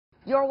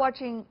You're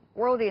watching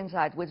World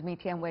Insight with me,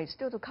 Tian Wei.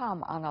 Still to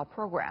come on our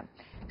program.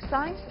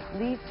 Science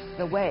leads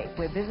the way.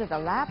 We visit a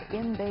lab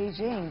in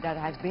Beijing that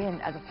has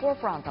been at the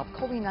forefront of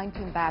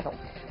COVID-19 battle,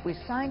 with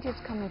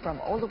scientists coming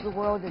from all over the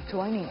world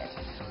joining it.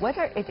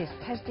 Whether it is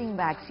testing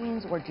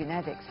vaccines or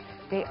genetics,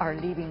 they are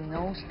leaving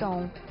no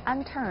stone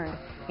unturned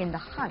in the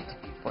hunt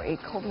for a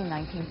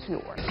COVID-19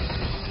 cure.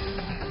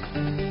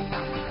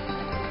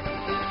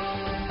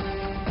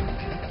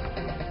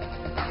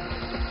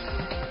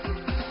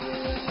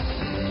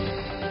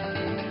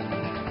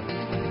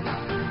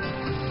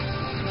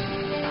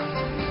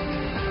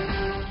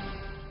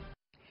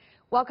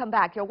 Welcome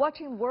back. You're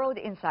watching World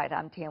Insight.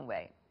 I'm Tian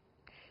Wei.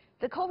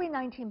 The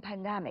COVID-19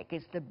 pandemic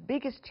is the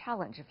biggest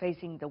challenge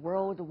facing the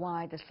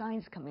worldwide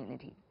science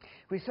community.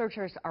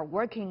 Researchers are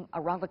working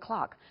around the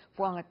clock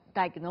for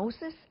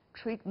diagnosis,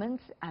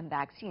 treatments, and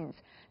vaccines,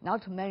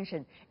 not to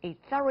mention a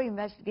thorough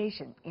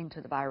investigation into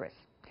the virus.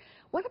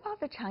 What about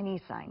the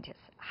Chinese scientists?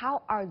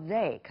 How are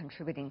they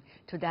contributing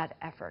to that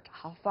effort?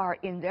 How far,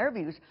 in their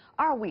views,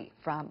 are we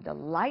from the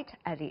light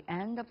at the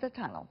end of the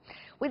tunnel?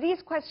 With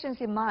these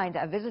questions in mind,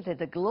 I visited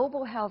the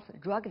Global Health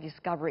Drug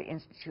Discovery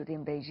Institute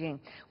in Beijing,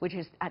 which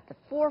is at the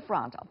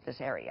forefront of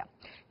this area.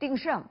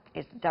 Sheng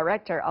is the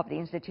director of the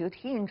institute.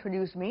 He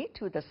introduced me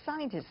to the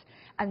scientists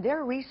and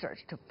their research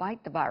to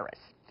fight the virus.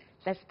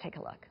 Let's take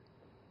a look.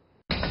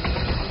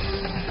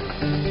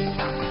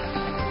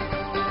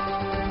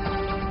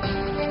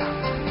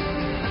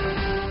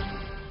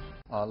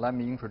 Let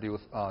me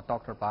introduce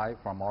Dr. Bai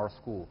from our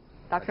school.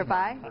 Dr.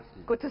 Bai,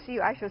 good to see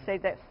you. I should say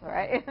this,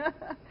 right?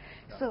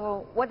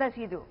 So what does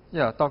he do?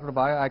 Yeah, Dr.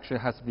 Bai actually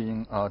has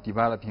been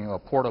developing a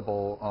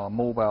portable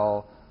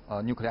mobile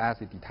nucleic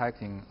acid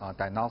detecting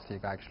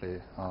diagnostic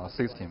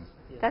system.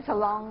 That's a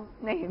long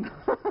name.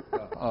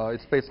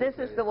 It's basically,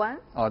 this is the one?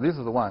 This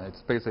is the one.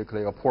 It's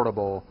basically a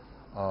portable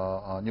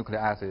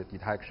nucleic acid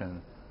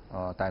detection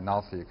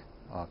diagnostic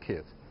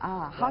kit.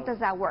 How does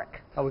that work?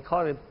 We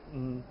call it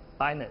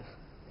BINUS.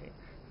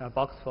 A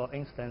box for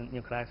instant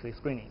nucleic acid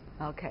screening.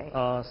 Okay.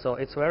 So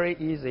it's very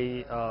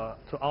easy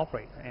to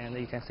operate, and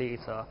you can see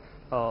it's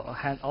a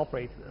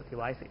hand-operated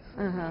devices.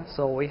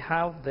 So we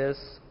have this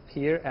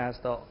here as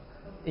the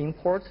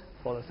import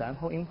for the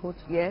sample input.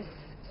 Yes.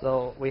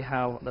 So we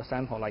have the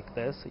sample like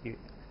this.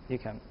 You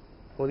can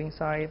put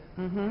inside,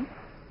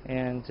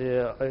 and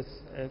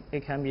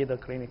it can be the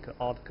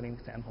clinical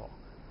sample.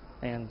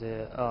 And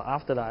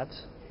after that,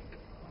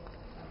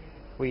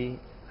 we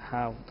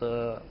have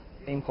the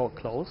import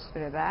close.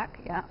 Put it back,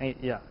 yeah.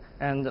 Yeah,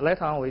 and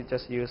later on we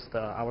just use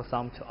our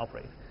thumb to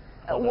operate.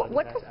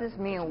 What does this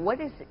mean? What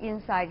is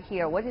inside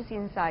here? What is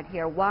inside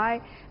here?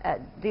 Why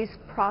this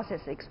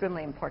process is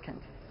extremely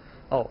important?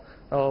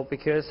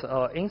 Because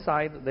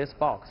inside this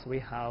box we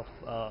have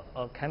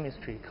a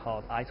chemistry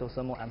called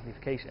isothermal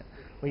amplification.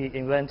 We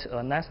invent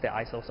a nested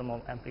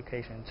isothermal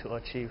amplification to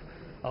achieve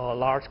a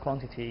large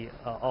quantity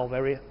or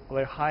very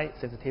high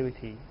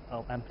sensitivity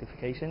of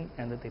amplification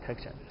and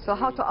detection. So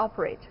how to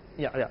operate?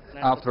 Yeah.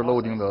 After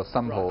loading the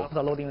sample.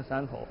 After loading the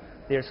sample,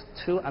 there's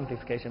two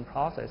amplification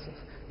processes.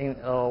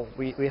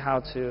 We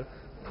have to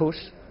push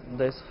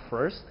this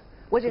first.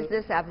 What is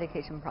this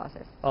application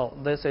process?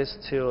 This is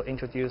to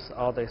introduce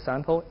all the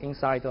sample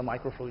inside the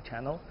microfluid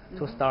channel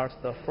to start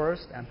the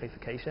first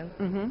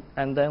amplification,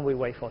 and then we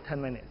wait for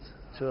 10 minutes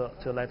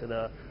to let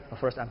the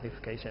first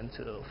amplification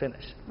to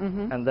finish,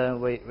 and then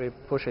we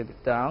push it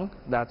down.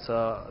 That's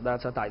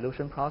a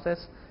dilution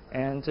process,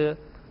 and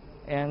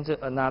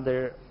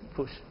another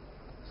push.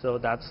 So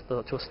that's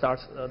to start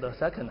the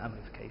second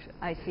amplification.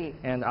 I see.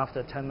 And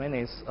after 10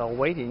 minutes of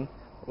waiting,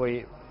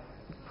 we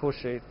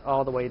push it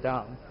all the way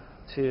down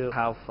to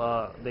have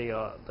the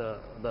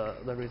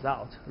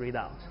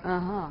readout.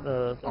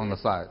 On the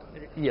side.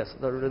 Yes,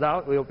 the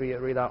readout will be a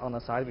readout on the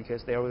side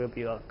because there will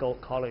be a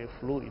gold-colored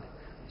fluid,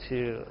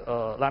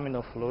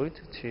 laminar fluid,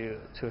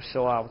 to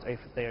show out if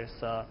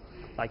there's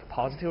like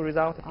positive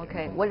result.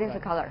 Okay. What is the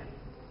color?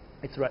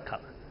 It's red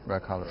color.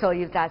 Red color. So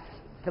if that's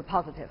the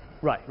positive.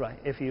 Right.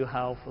 If you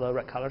have the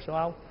red color show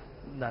out,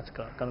 that's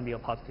going to be a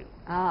positive.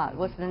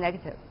 What's the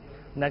negative?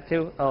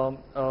 Negative.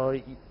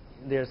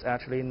 There's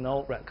actually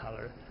no red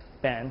color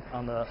band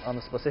on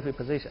the specific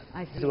position.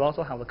 I see. You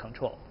also have the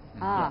control.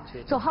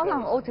 So how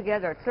long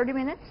altogether? 30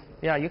 minutes?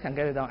 Yeah, you can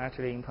get it done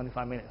actually in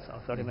 25 minutes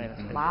or 30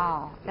 minutes.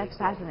 Wow, that's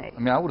fascinating. I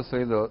mean, I would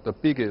say the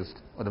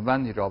biggest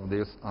advantage of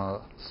this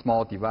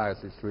small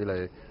device is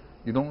really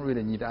you don't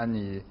really need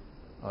any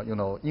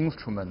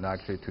instrument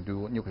actually to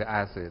do nucleic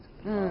acid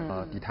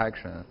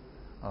detection.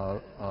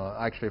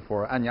 Actually,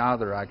 for any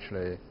other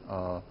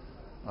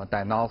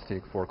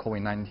diagnostic for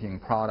COVID-19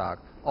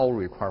 product, all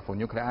require for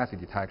nucleic acid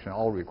detection,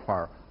 all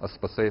require a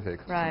specific.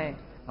 Right.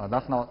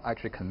 That's not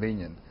actually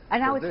convenient.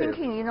 And I was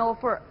thinking,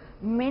 for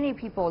many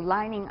people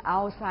lining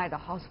outside the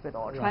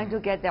hospital trying to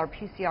get their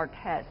PCR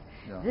test,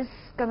 this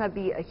is going to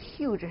be a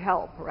huge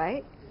help,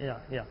 right?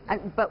 Yeah.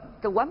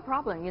 But the one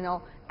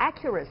problem,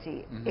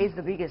 accuracy is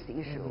the biggest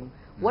issue.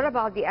 What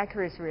about the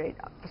accuracy rate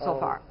so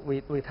far?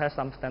 We test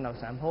some standard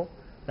sample.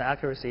 The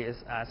accuracy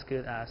is as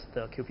good as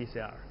the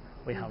qPCR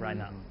we have right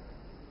now.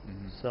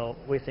 So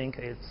we think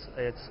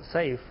it's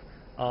safe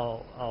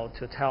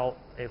to tell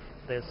if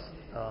this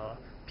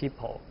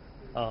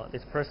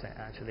this person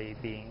actually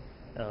being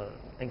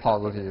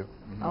positive.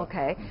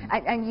 Okay,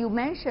 and you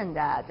mentioned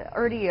that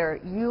earlier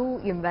you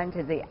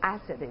invented the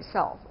acid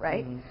itself,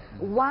 right?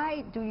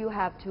 Why do you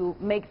have to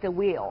make the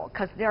wheel?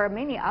 Because there are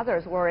many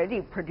others who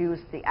already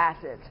produce the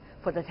acids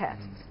for the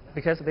tests.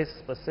 Because this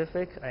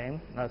specific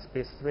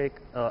specific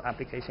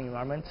application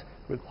environment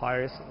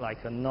requires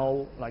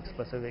no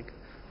specific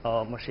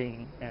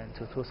machine and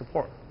to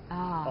support.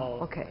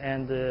 Okay.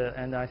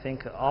 And I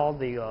think all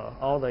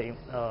the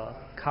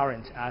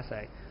current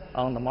assay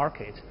on the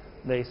market,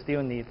 they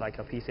still need like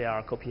a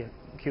PCR,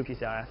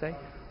 qPCR assay.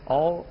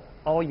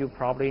 All you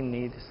probably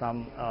need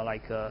some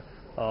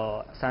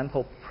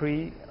sample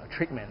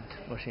pre-treatment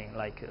machine,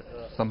 like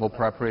sample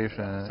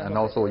preparation and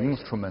also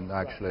instrument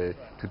actually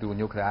to do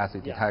nucleic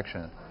acid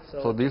detection.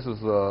 So this is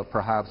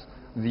perhaps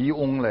the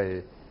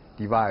only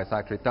device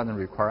actually doesn't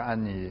require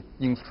any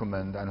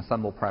instrument and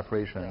sample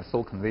preparation. It's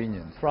so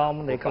convenient.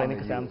 From the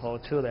clinical sample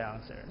to the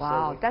answer.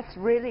 Wow, that's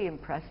really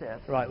impressive.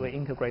 Right, we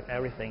integrate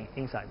everything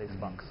inside this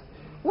box.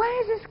 When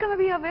is this going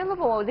to be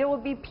available? There will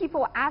be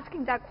people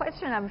asking that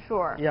question, I'm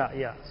sure.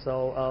 Yeah.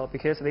 So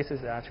because this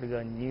is actually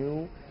a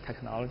new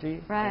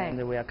technology,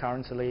 and we are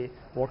currently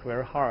working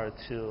very hard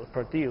to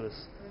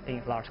produce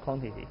in large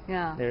quantity.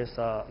 Yeah. There's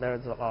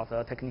a lot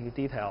of technical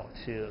detail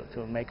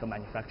to make a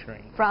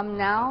manufacturing. From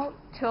now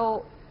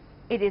till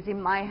it is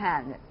in my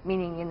hand,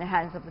 meaning in the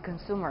hands of the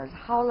consumers,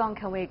 how long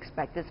can we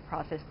expect this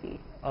process be?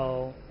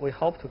 We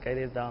hope to get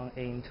it done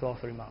in 2 or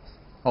 3 months.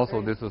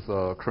 Also, this is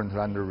currently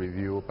under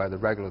review by the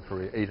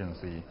regulatory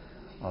agency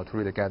to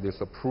really get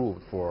this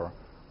approved for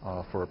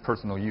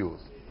personal use.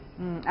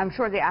 I'm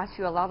sure they asked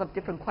you a lot of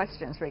different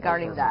questions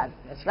regarding that.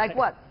 Like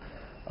what?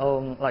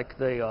 Like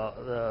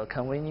the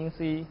convenience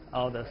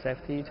or the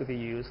safety to be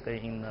used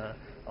in the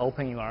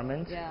open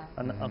environment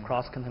and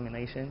cross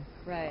contamination.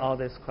 Right. All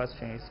these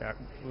questions are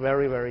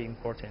very, very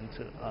important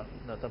to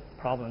the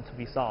problem to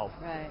be solved.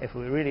 Right. If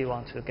we really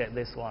want to get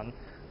this one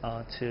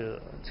to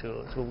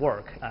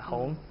work at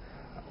home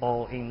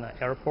or in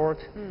the airport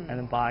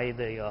and by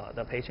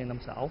the patient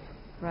themselves.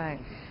 Right.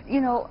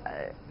 You know,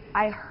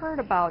 I heard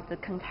about the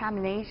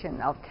contamination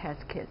of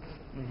test kits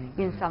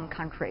in some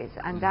countries,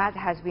 and that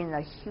has been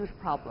a huge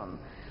problem.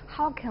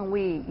 How can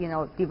we,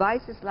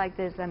 devices like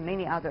this and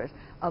many others,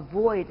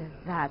 avoid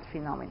that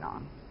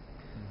phenomenon?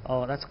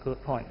 Oh, that's a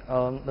good point.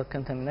 The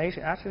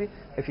contamination, actually,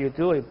 if you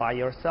do it by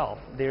yourself,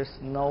 there's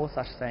no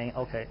such thing,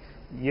 okay,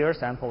 your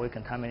sample will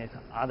contaminate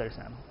other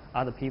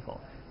people.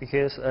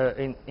 Because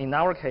in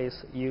our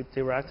case, you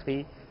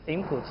directly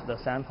input the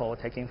sample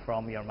taken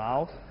from your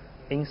mouth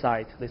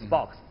inside this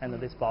box, and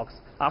this box,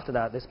 after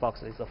that, this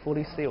box is a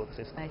fully sealed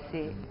system. I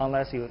see.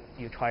 Unless you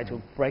try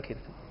to break it,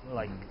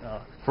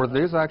 For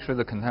this, actually,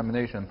 the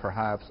contamination,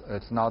 perhaps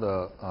it's not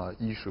a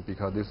issue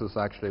because this is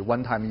actually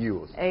one-time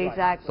use.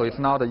 Exactly. So it's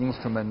not an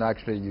instrument.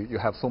 Actually, you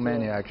have so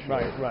many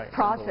actually. Right.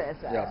 Process.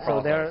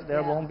 So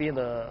there won't be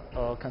the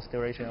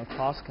consideration of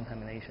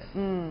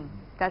cross-contamination.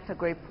 That's a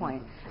great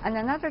point. And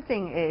another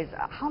thing is,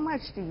 how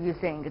much do you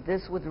think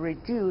this would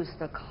reduce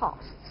the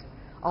costs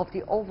of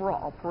the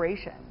overall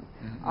operation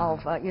of,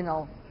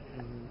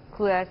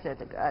 nucleic acid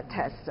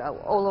tests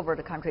all over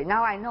the country?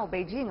 Now I know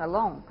Beijing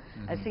alone,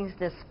 since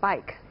the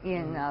spike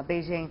in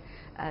Beijing,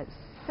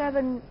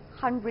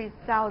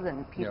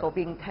 700,000 people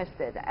being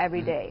tested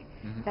every day.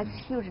 That's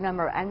a huge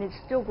number, and it's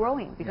still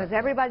growing because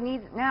everybody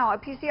needs now a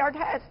PCR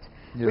test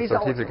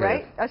result,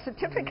 right? A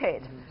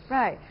certificate,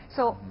 right?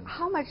 So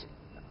how much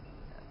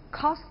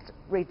cost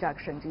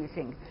reduction do you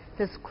think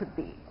this could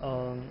be?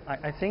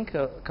 I think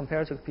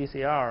compared to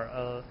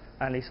PCR,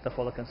 at least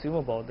for the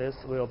consumable, this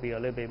will be a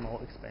little bit more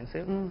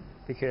expensive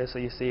because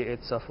you see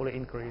it's a fully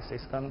integrated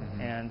system,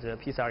 and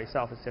PCR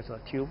itself is just a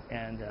tube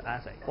and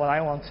assay. What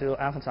I want to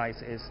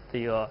emphasize is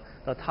the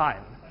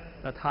time.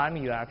 The time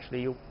you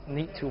actually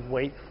need to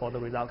wait for the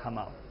result come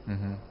out.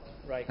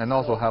 Right. And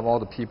also have all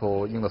the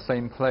people in the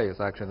same place.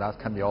 Actually, that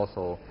can be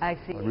also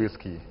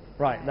risky.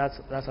 Right.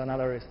 That's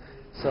another risk.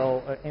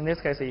 So in this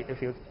case,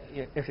 if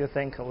you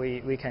think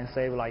we can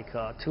save like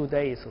 2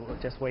 days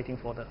just waiting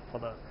for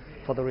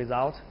the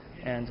result,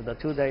 and the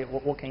 2 day,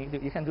 what can you do?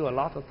 You can do a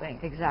lot of things.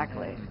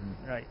 Exactly.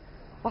 Right.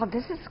 Well,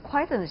 this is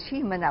quite an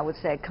achievement, I would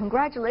say.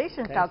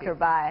 Congratulations, Dr.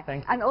 Bai,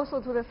 and also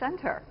to the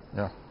center.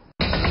 Yeah.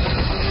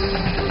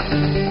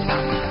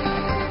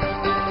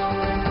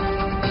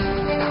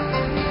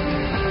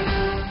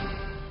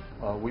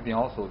 We've been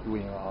also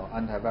doing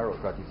antiviral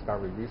drug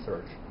discovery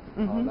research.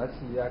 Let's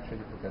see actually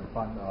if we can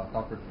find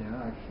Dr. Tian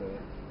actually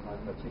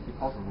in the TC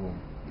Culture room.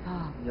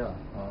 Yeah,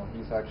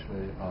 he's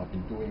actually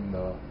been doing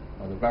the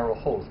viral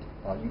host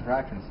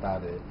interaction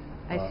study.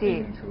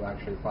 Aiming to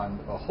actually find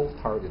a host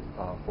target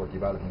for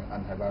developing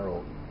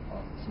antiviral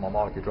small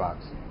molecule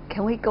drugs.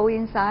 Can we go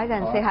inside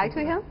and say hi to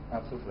him?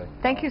 Absolutely.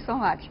 Thank you so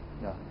much.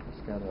 Yeah,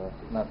 let's get a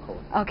lab coat.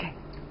 Okay,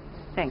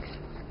 thanks.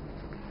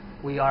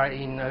 We are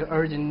in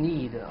urgent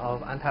need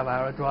of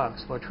antiviral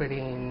drugs for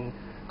treating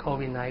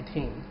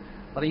COVID-19.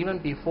 But even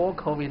before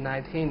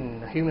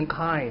COVID-19,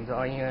 humankind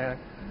are in a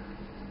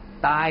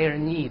dire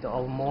need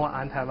of more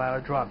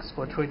antiviral drugs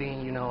for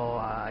treating,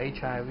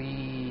 HIV,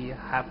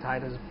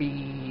 hepatitis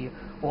B,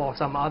 or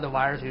some other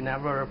virus you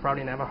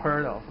probably never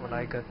heard of,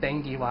 like a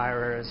dengue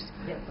virus,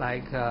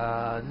 like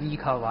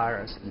Zika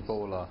virus.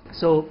 Ebola.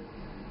 So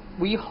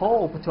we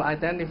hope to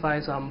identify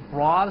some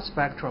broad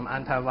spectrum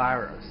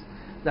antivirals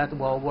that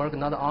will work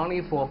not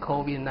only for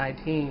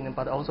COVID-19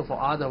 but also for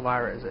other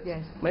viruses.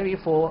 Yes. Maybe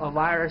for a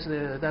virus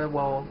that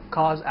will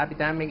cause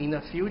epidemic in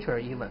the future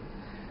even.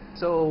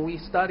 So we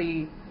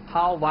study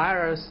how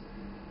virus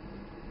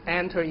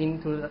enter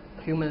into the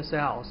human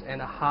cells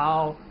and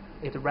how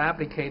it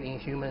replicates in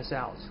human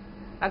cells.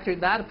 Actually,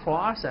 that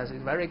process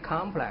is very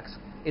complex.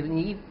 It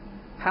needs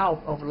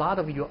help of a lot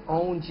of your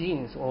own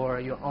genes or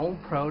your own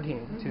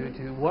protein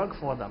to work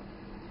for them.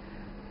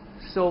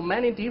 So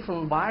many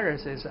different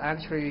viruses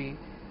actually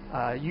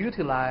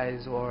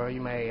utilize, or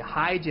you may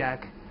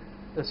hijack,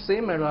 the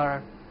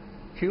similar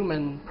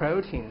human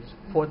proteins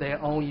for their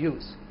own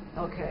use.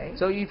 Okay.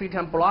 So if you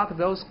can block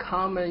those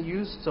common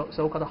use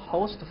so-called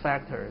host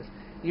factors,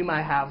 you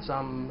might have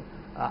some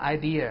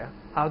idea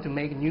how to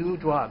make new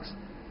drugs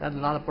that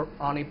not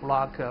only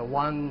block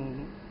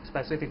one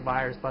specific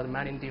virus but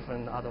many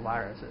different other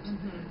viruses.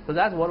 So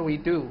that's what we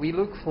do. We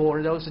look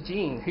for those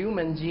genes,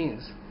 human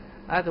genes,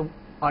 that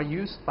are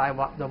used by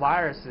the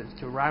viruses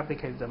to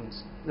replicate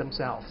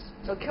themselves.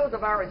 So kill the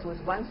virus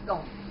with one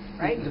stone,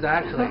 right?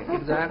 Exactly,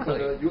 exactly.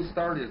 But, you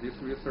started this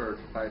research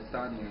by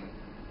studying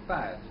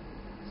bat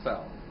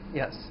cell.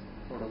 Yes.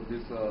 Sort of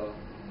this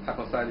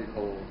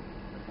hypothetical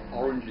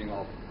origin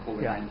of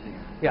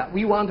COVID-19. Yeah,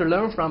 we want to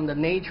learn from the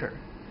nature.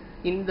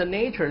 In the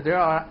nature, there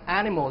are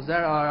animals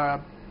that are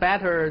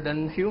better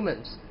than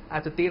humans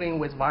at dealing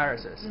with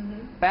viruses.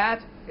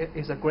 Bat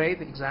is a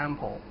great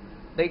example.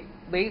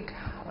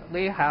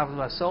 They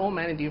have so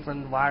many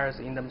different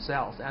viruses in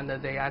themselves, and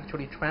they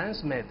actually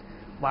transmit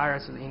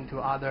viruses into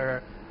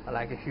other,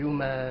 like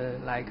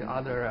human, like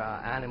other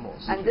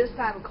animals. And this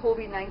time,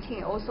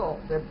 COVID-19 also,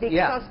 the big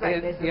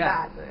suspect is the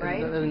bat,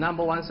 right? The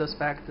number one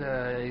suspect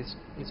is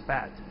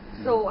bat.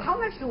 So how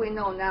much do we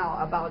know now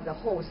about the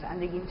host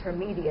and the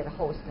intermediate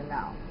host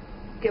now,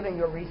 given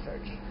your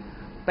research?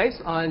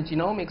 Based on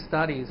genomic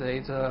studies,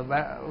 it's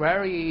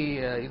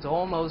it's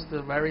almost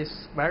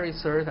very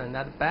certain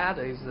that bat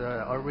is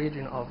the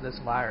origin of these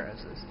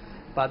viruses.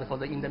 But for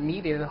the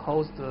intermediate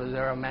host,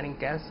 there are many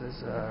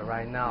guesses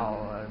right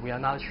now. We are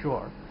not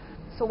sure.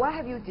 So what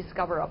have you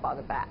discovered about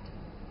the bat?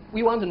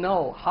 We want to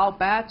know how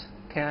bats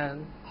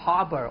can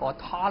harbor or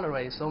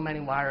tolerate so many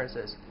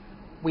viruses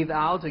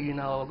without,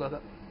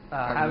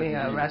 having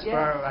a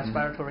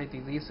respiratory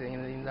disease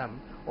in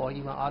them, or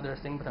even other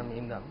symptoms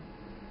in them.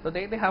 So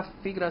they have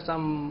figured out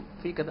some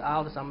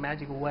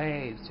magic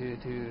ways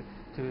to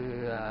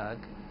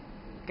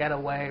get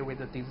away with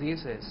the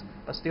diseases,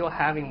 but still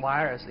having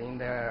virus in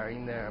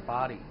their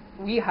body.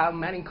 We have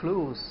many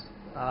clues.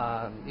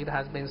 It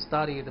has been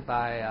studied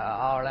by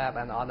our lab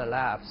and other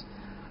labs.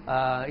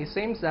 It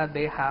seems that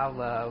they have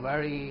a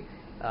very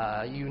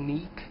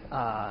unique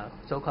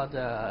so-called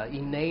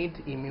innate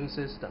immune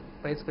system,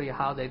 basically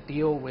how they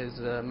deal with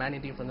many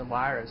different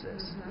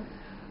viruses.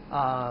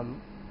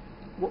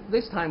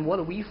 This time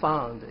what we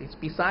found is,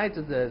 besides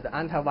the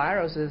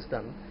antiviral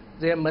system,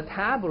 their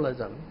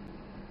metabolism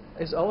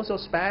is also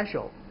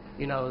special.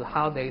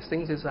 How they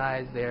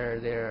synthesize their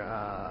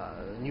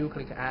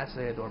nucleic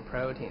acid or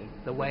protein,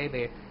 the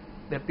way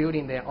they're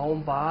building their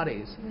own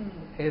bodies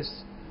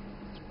is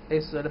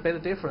a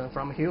bit different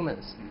from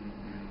humans.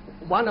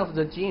 One of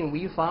the genes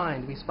we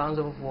find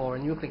responsible for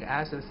nucleic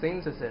acid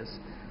synthesis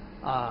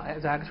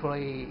is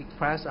actually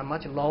expressed at a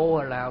much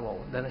lower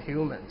level than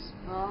humans.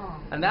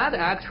 And that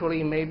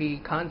actually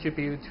maybe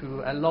contribute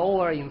to a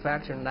lower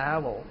infection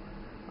level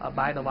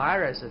by the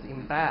viruses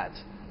in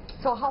bats.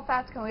 So how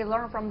fast can we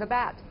learn from the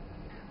bat?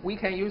 We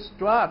can use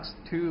drugs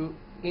to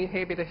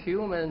inhibit the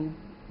human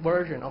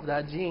version of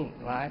that gene,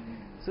 right?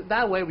 So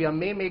that way we are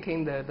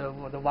mimicking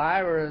the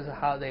virus,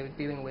 how they're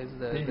dealing with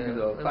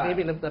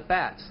the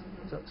bats.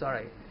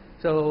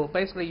 So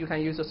basically you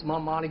can use a small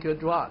molecule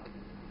drug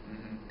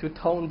to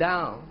tone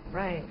down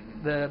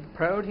the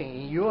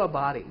protein in your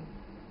body.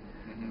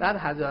 That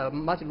has a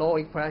much lower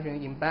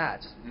expression in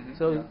bats.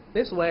 So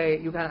this way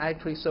you can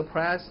actually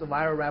suppress the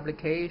viral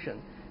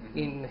replication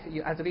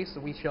at least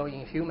we show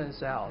in human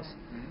cells.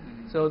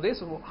 So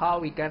this is how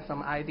we get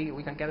some idea.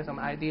 We can get some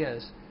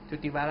ideas to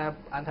develop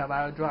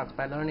antiviral drugs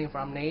by learning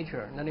from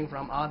nature, learning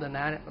from other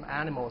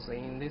animals.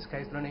 In this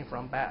case, learning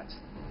from bats.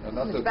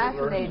 This is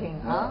fascinating,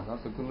 huh?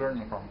 That's a good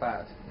learning from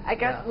bats. I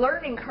guess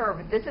learning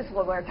curve. This is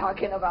what we're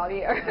talking about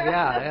here.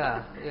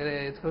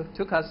 It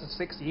took us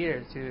 6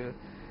 years to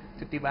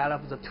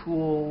develop the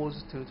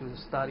tools to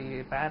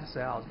study bat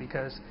cells,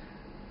 because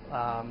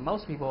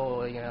most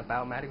people in the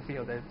biomedical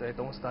field, they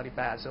don't study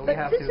bats. So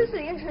but this is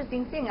the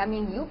interesting thing. I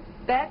mean, you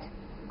bet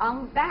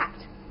on bat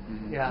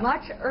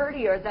much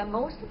earlier than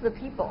most of the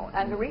people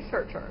and the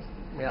researchers.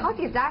 How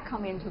did that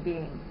come into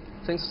being?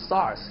 Since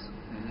SARS.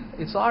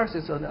 SARS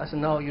is, as you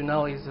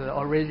know, is the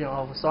origin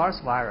of SARS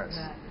virus.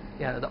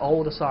 Yeah, the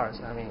old SARS,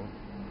 I mean.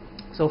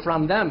 So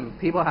from them,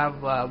 people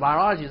have,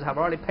 biologists have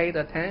already paid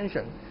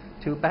attention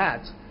to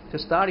bats to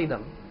study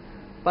them.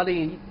 But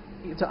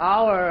it's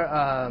our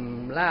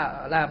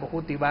lab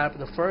who developed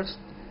the first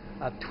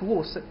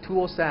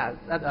tool set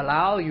that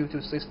allow you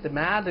to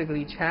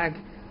systematically check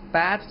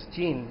bats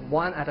gene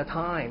one at a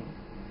time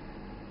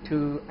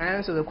to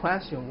answer the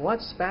question,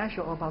 what's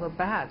special about the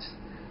bats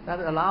that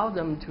allow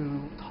them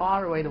to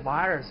tolerate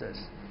viruses?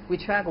 We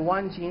check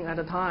one gene at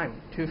a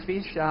time to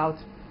fish out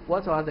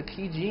what are the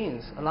key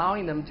genes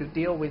allowing them to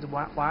deal with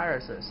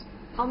viruses.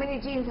 How many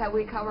genes have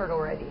we covered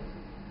already?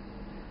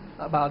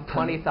 About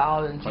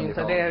 20,000 genes.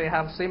 20,000. They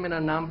have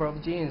similar number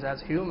of genes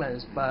as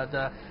humans, but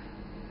the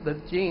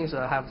genes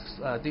have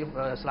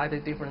slightly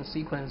different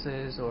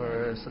sequences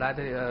or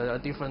slightly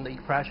different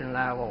expression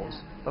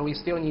levels. But we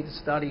still need to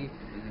study.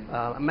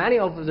 Many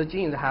of the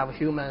genes have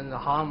human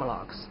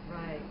homologs.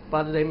 Right.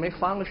 But they may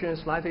function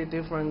slightly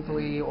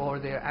differently, or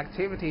their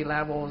activity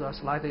levels are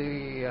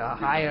slightly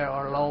higher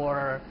or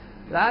lower.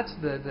 That's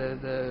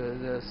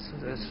the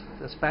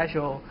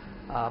special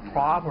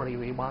property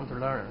we want to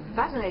learn.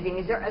 Fascinating.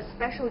 Is there a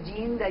special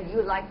gene that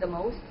you like the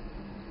most?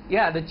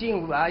 Yeah, the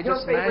gene I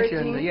just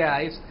mentioned. Gene?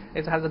 Yeah,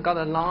 it has got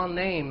a long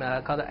name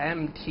called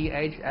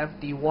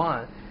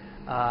MTHFD1.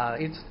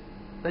 It's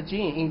the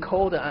gene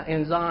encodes an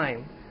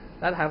enzyme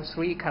that have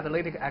 3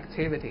 catalytic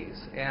activities,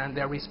 and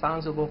they're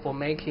responsible for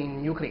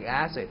making nucleic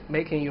acid,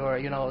 making your,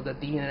 the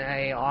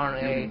DNA,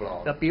 RNA,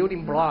 the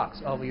building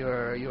blocks of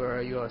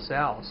your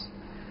cells.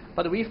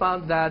 But we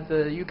found that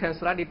you can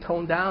slightly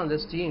tone down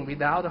this gene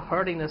without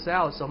hurting the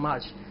cells so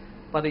much.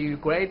 But you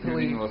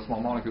greatly using a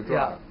small molecule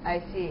drug. Yeah, I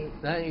see.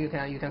 Then you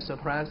can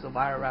suppress the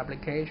viral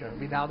replication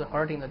without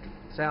hurting the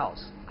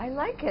cells. I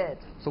like it.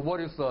 So what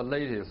is the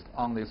latest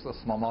on this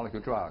small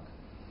molecule drug?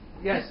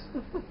 Yes.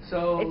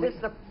 So Is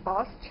this the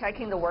boss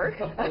checking the work?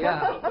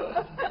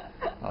 Yeah.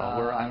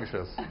 We're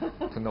anxious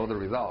to know the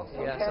results.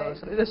 Yeah, Okay.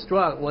 so this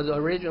drug was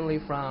originally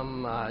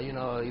from,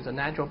 it's a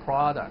natural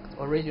product,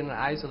 originally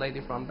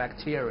isolated from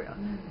bacteria.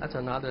 That's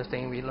another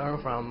thing we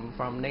learn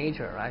from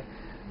nature, right?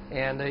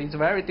 And it's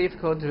very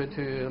difficult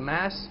to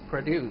mass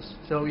produce.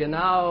 So we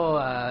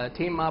now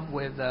team up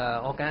with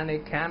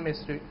organic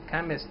chemists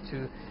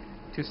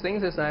to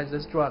synthesize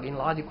this drug in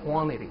large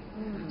quantity,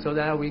 so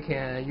that we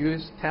can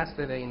test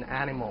it in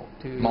animal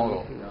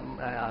model.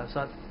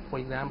 So for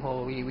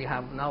example, we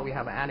have an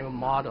animal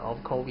model of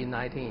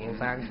COVID-19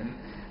 infection.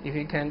 If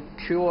you can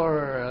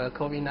cure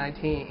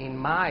COVID-19 in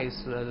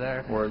mice,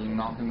 Or in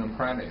non-human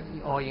primates.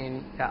 or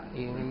in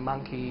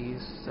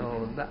monkeys,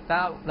 so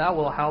that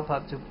will help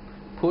us to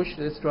push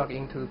this drug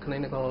into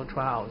clinical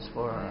trials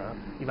for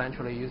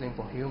eventually using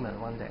for human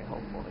one day,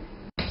 hopefully.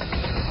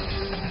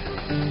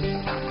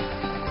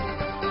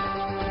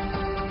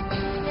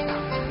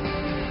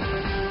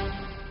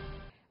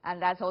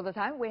 And that's all the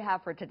time we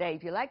have for today.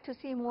 If you'd like to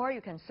see more, you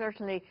can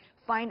certainly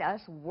find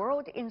us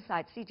World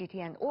Insight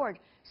CGTN or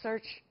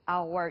search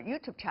our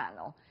YouTube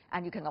channel.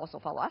 And you can also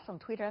follow us on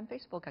Twitter and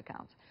Facebook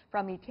accounts.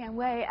 From me, Tian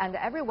Wei, and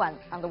everyone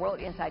on the World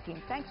Insight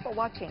team, thanks for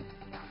watching.